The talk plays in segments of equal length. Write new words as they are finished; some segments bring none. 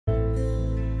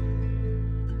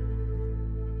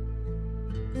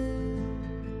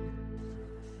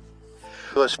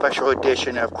to a special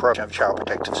edition of Corruption of Child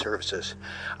Protective Services.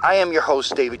 I am your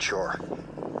host, David Shore.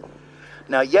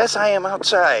 Now, yes, I am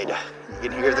outside. You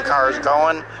can hear the cars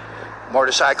going,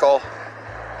 motorcycle.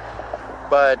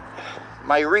 But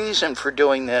my reason for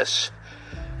doing this,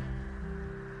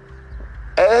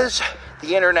 as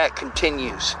the internet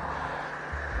continues,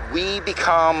 we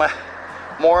become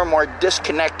more and more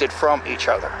disconnected from each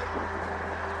other.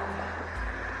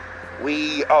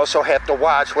 We also have to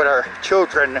watch what our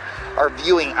children are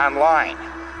viewing online,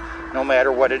 no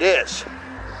matter what it is.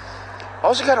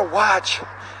 Also got to watch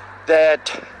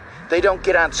that they don't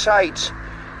get on sites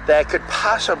that could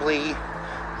possibly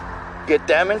get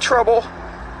them in trouble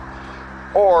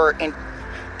or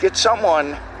get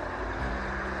someone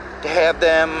to have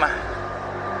them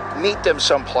meet them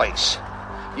someplace.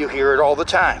 You hear it all the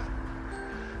time.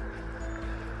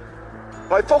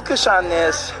 My focus on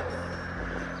this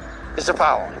is the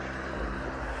following.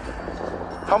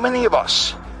 How many of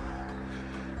us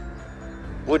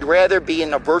would rather be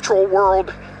in the virtual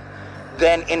world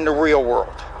than in the real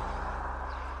world?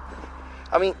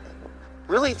 I mean,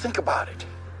 really think about it.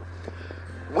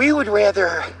 We would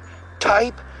rather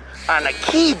type on a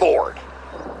keyboard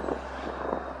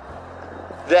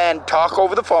than talk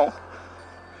over the phone,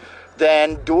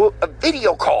 than do a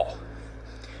video call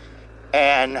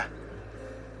and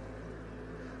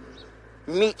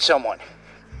meet someone.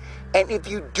 And if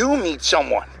you do meet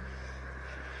someone,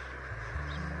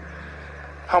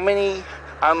 how many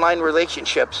online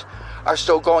relationships are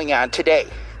still going on today?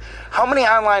 How many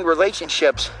online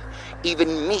relationships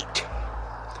even meet?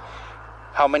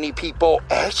 How many people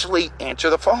actually answer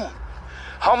the phone?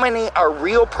 How many are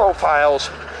real profiles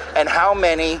and how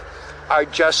many are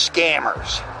just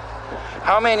scammers?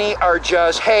 How many are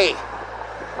just, hey,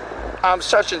 I'm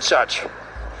such and such,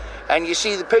 and you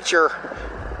see the picture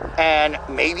and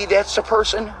maybe that's the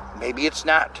person, maybe it's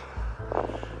not.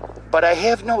 But I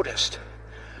have noticed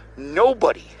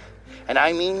nobody, and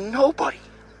I mean nobody,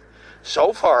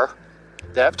 so far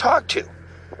that I've talked to,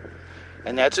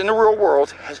 and that's in the real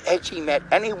world, has actually met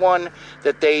anyone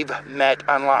that they've met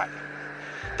online.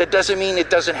 That doesn't mean it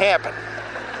doesn't happen.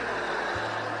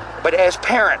 But as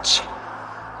parents,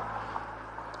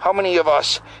 how many of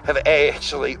us have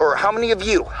actually, or how many of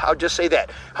you, I'll just say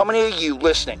that, how many of you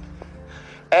listening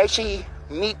actually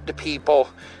meet the people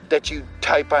that you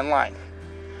type online?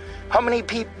 How many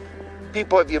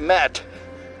people have you met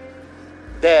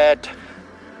that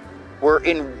were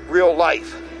in real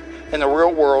life, in the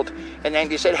real world, and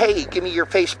then you said, hey, give me your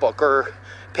Facebook or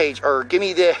page, or give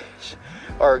me this,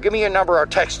 or give me your number, I'll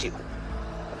text you,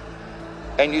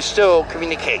 and you still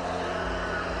communicate?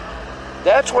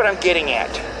 That's what I'm getting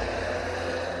at.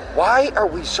 Why are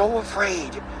we so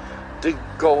afraid to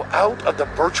go out of the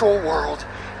virtual world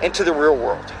into the real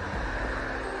world?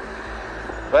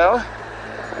 Well,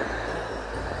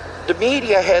 the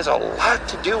media has a lot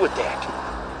to do with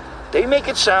that. They make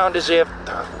it sound as if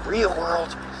the real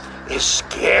world is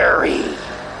scary.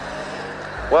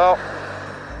 Well,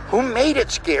 who made it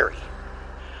scary?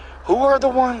 Who are the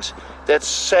ones that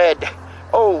said,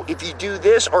 oh, if you do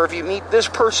this or if you meet this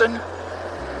person,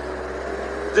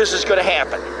 this is going to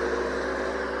happen?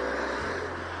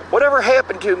 Whatever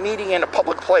happened to meeting in a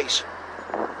public place?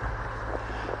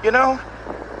 You know?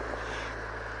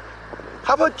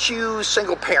 How about you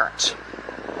single parents?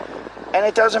 And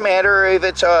it doesn't matter if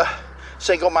it's a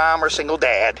single mom or single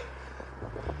dad.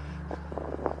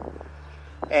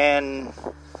 And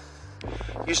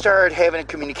you start having a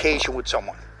communication with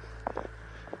someone.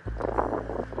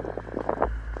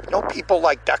 You know, people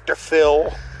like Dr.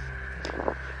 Phil,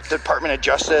 the Department of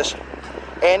Justice,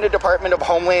 and the Department of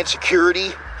Homeland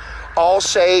Security all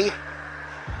say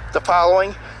the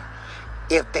following: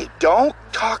 if they don't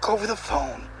talk over the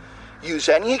phone, use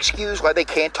any excuse why they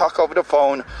can't talk over the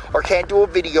phone or can't do a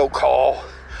video call,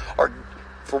 or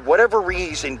for whatever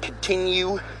reason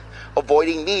continue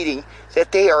avoiding meeting,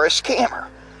 that they are a scammer,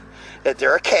 that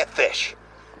they're a catfish.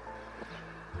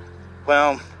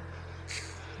 Well,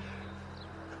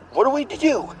 what are we to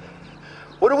do?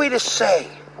 What are we to say?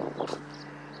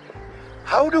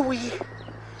 How do we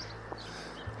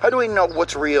know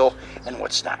what's real and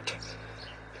what's not?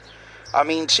 I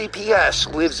mean,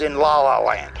 CPS lives in La La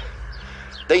Land.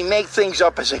 They make things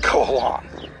up as they go along.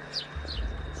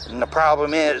 And the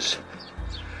problem is,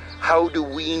 how do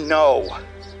we know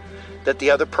that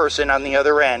the other person on the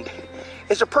other end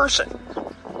is a person?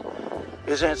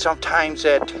 Isn't it sometimes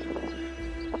that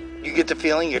you get the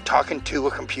feeling you're talking to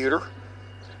a computer?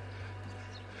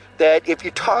 That if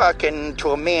you're talking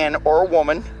to a man or a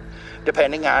woman,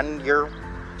 depending on your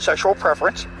sexual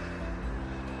preference,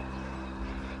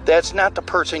 that's not the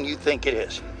person you think it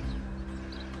is.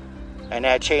 And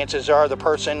that chances are the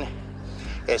person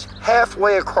is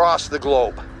halfway across the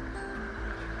globe.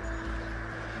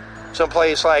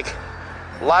 Someplace like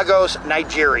Lagos,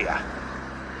 Nigeria.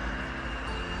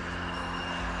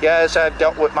 Yes, I've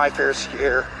dealt with my fair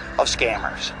share of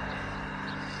scammers.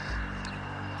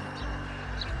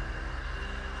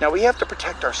 Now we have to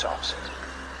protect ourselves.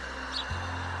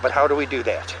 But how do we do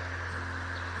that?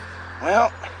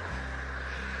 Well,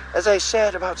 as I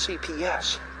said about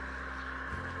CPS,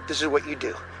 this is what you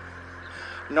do.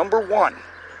 Number one,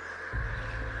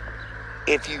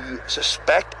 if you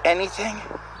suspect anything,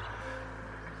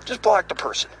 just block the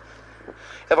person.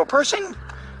 If a person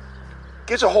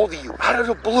gets a hold of you out of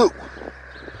the blue,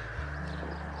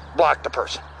 block the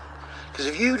person. Because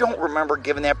if you don't remember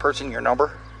giving that person your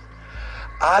number,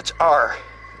 odds are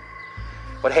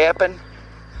what happened,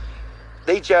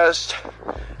 they just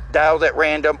dialed at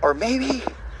random, or maybe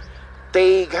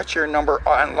they got your number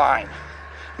online.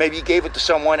 Maybe you gave it to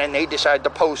someone and they decided to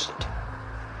post it.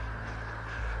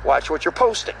 Watch what you're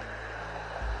posting.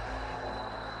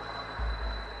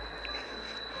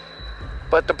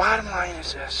 But the bottom line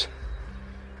is this.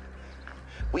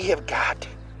 We have got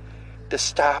to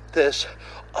stop this.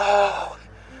 Oh,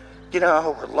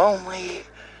 we're lonely,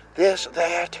 this,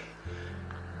 that.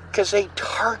 Because they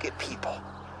target people.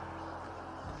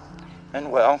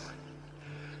 And well,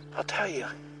 I'll tell you,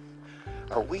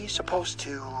 are we supposed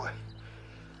to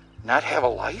not have a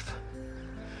life?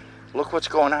 Look what's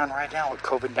going on right now with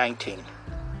COVID-19.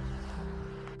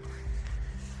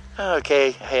 Okay,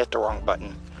 I hit the wrong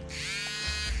button.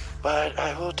 But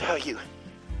I will tell you.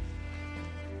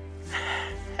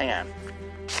 Hang on.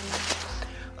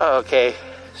 Okay,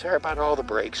 sorry about all the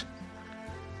breaks.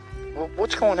 Well,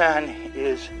 what's going on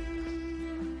is,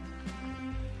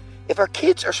 if our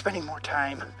kids are spending more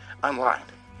time online,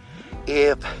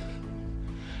 if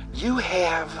you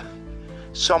have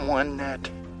someone that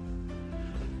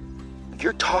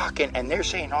you're talking and they're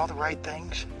saying all the right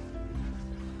things,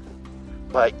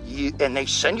 and they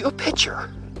send you a picture,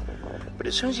 but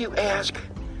as soon as you ask,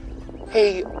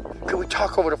 hey, can we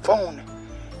talk over the phone?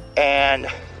 And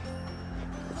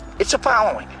it's the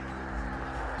following.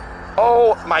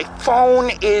 Oh, my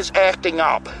phone is acting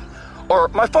up. Or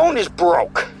my phone is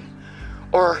broke.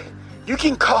 Or you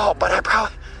can call, but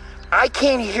I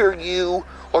can't hear you,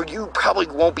 or you probably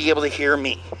won't be able to hear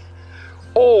me.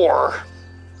 Or,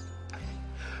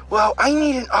 well, I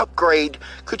need an upgrade.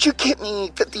 Could you get me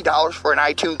 $50 for an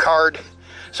iTunes card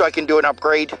so I can do an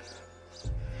upgrade?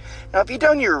 Now, if you've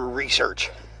done your research,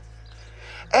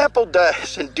 Apple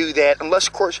doesn't do that unless,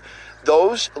 of course,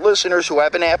 those listeners who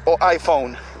have an Apple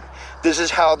iPhone, this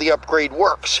is how the upgrade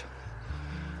works.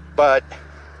 But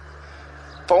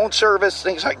phone service,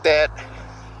 things like that,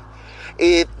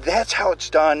 if that's how it's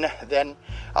done, then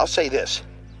I'll say this.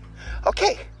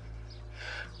 Okay,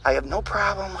 I have no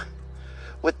problem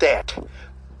with that.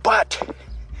 But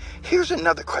here's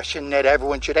another question that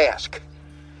everyone should ask.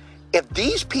 If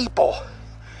these people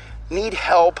need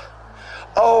help,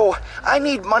 oh, I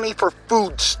need money for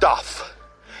food stuff.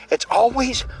 It's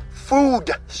always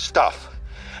food stuff,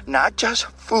 not just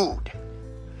food.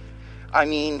 I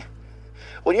mean,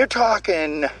 when you're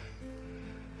talking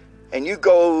and you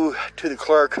go to the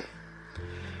clerk and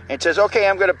it says, okay,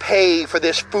 I'm going to pay for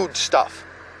this food stuff.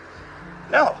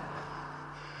 No.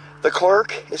 The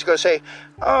clerk is going to say,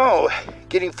 oh,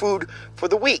 getting food for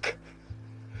the week.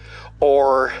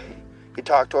 Or you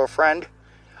talk to a friend,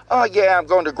 oh, yeah, I'm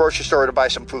going to the grocery store to buy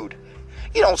some food.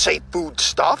 You don't say food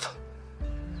stuff.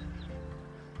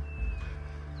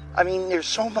 I mean, there's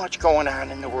so much going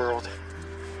on in the world.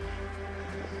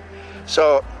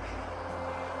 So,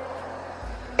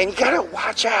 and you gotta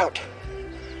watch out,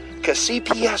 because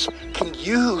CPS can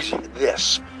use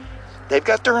this. They've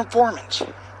got their informants.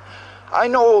 I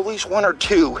know at least one or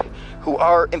two who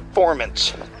are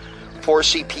informants for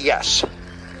CPS.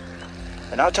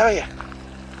 And I'll tell you,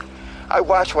 I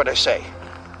watch what I say.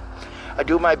 I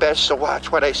do my best to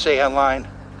watch what I say online,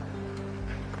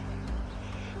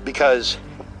 because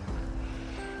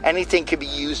anything can be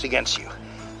used against you.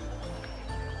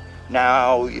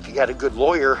 Now, if you got a good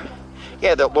lawyer,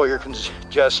 yeah, that lawyer can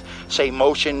just say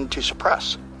motion to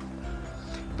suppress.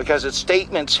 Because it's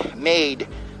statements made,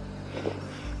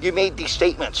 you made these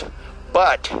statements,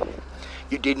 but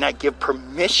you did not give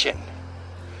permission.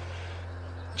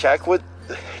 Check with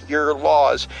your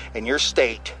laws in your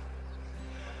state,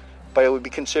 but it would be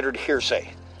considered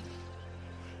hearsay.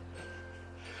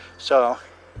 So,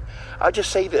 I'll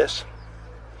just say this.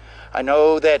 I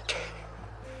know that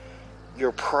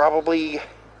you're probably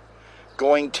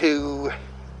going to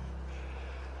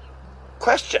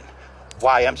question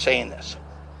why I'm saying this.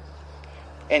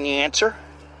 And the answer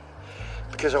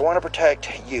because I want to protect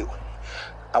you.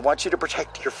 I want you to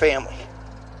protect your family.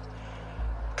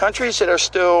 Countries that are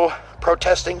still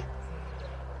protesting,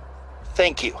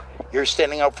 thank you. You're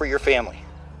standing up for your family.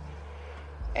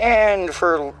 And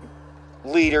for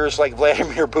leaders like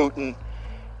Vladimir Putin,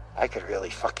 I could really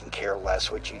fucking care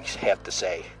less what you have to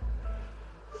say.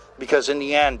 Because in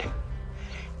the end,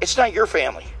 it's not your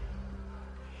family.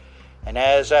 And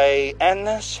as I end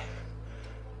this,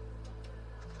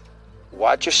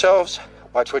 watch yourselves.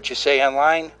 Watch what you say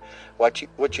online. Watch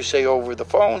what you say over the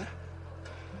phone.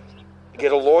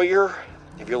 Get a lawyer.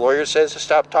 If your lawyer says to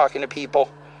stop talking to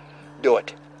people, do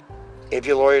it. If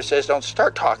your lawyer says don't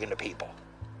start talking to people,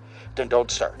 then don't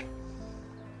start.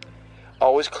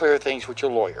 Always clear things with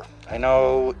your lawyer. I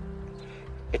know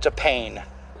it's a pain,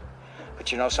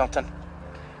 but you know something?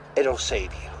 It'll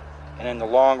save you. And in the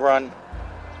long run,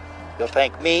 you'll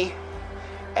thank me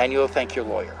and you'll thank your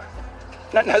lawyer.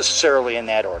 Not necessarily in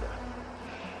that order.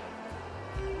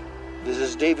 This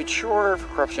is David Shore of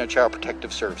Corruption and Child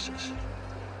Protective Services.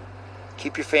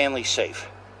 Keep your family safe.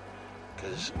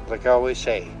 Because, like I always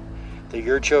say, they're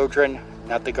your children,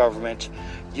 not the government.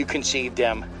 You conceived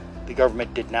them. The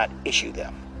government did not issue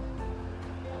them.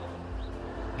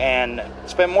 And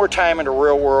spend more time in the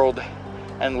real world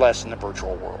and less in the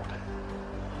virtual world.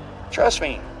 Trust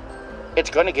me, it's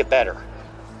going to get better.